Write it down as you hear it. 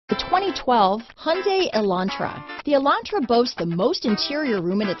2012 Hyundai Elantra. The Elantra boasts the most interior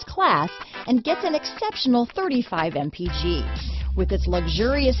room in its class and gets an exceptional 35 mpg. With its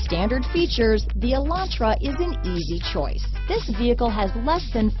luxurious standard features, the Elantra is an easy choice. This vehicle has less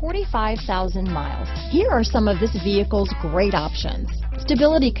than 45,000 miles. Here are some of this vehicle's great options: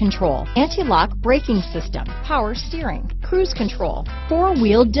 stability control, anti-lock braking system, power steering, cruise control,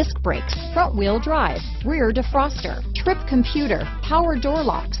 four-wheel disc brakes, front-wheel drive, rear defroster, trip computer, power door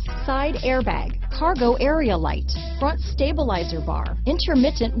locks, side airbag, cargo area light, front stabilizer bar,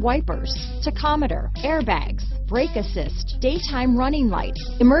 intermittent wipers, tachometer, airbags, brake assist, daytime running lights,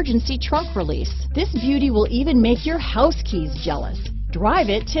 emergency trunk release. This beauty will even make your house keys jealous. Drive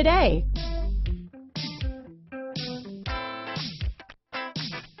it today.